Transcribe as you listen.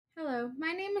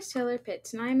My name is Taylor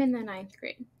Pitts, and I am in the ninth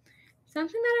grade.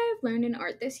 Something that I have learned in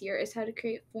art this year is how to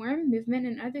create form, movement,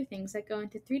 and other things that go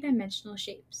into three-dimensional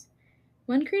shapes.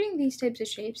 When creating these types of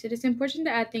shapes, it is important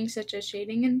to add things such as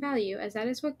shading and value, as that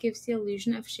is what gives the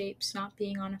illusion of shapes not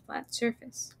being on a flat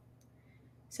surface.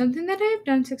 Something that I have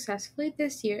done successfully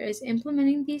this year is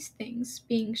implementing these things,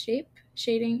 being shape,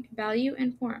 shading, value,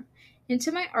 and form,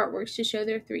 into my artworks to show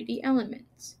their 3D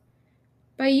elements.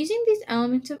 By using these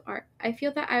elements of art, I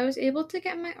feel that I was able to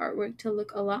get my artwork to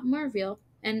look a lot more real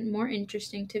and more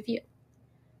interesting to view.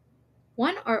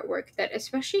 One artwork that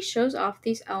especially shows off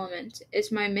these elements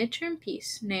is my midterm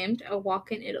piece named A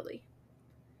Walk in Italy.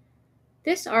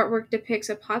 This artwork depicts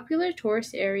a popular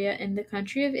tourist area in the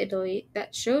country of Italy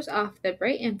that shows off the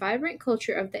bright and vibrant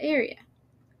culture of the area.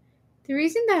 The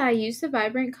reason that I used the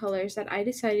vibrant colors that I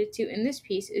decided to in this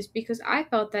piece is because I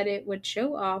felt that it would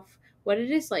show off what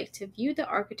it is like to view the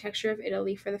architecture of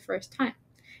Italy for the first time,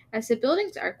 as the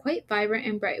buildings are quite vibrant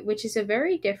and bright, which is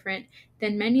very different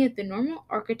than many of the normal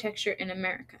architecture in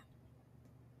America.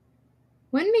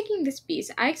 When making this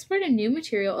piece, I explored a new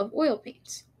material of oil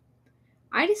paints.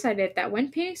 I decided that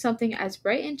when painting something as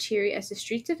bright and cheery as the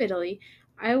streets of Italy,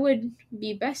 I would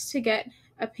be best to get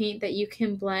a paint that you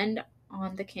can blend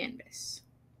on the canvas.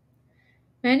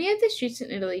 Many of the streets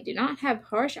in Italy do not have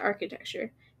harsh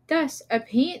architecture, thus, a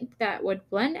paint that would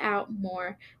blend out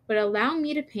more would allow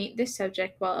me to paint this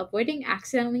subject while avoiding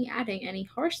accidentally adding any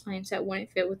harsh lines that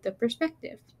wouldn't fit with the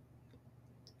perspective.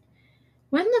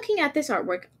 When looking at this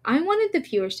artwork, I wanted the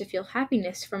viewers to feel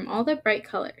happiness from all the bright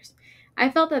colors. I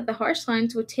felt that the harsh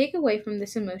lines would take away from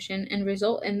this emotion and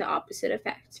result in the opposite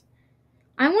effect.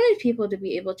 I wanted people to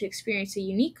be able to experience the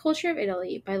unique culture of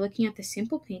Italy by looking at the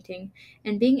simple painting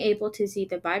and being able to see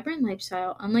the vibrant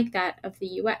lifestyle unlike that of the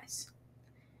US.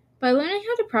 By learning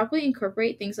how to properly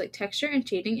incorporate things like texture and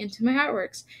shading into my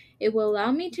artworks, it will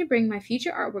allow me to bring my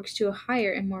future artworks to a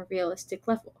higher and more realistic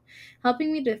level,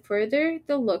 helping me to further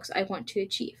the looks I want to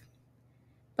achieve.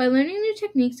 By learning new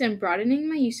techniques and broadening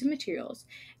my use of materials,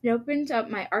 it opens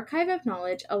up my archive of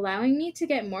knowledge, allowing me to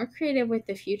get more creative with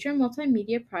the future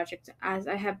multimedia projects as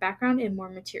I have background in more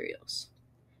materials.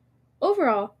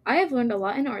 Overall, I have learned a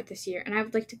lot in art this year, and I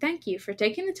would like to thank you for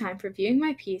taking the time for viewing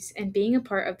my piece and being a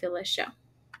part of the list show.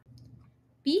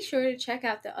 Be sure to check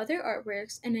out the other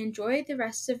artworks and enjoy the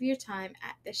rest of your time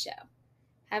at the show.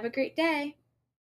 Have a great day!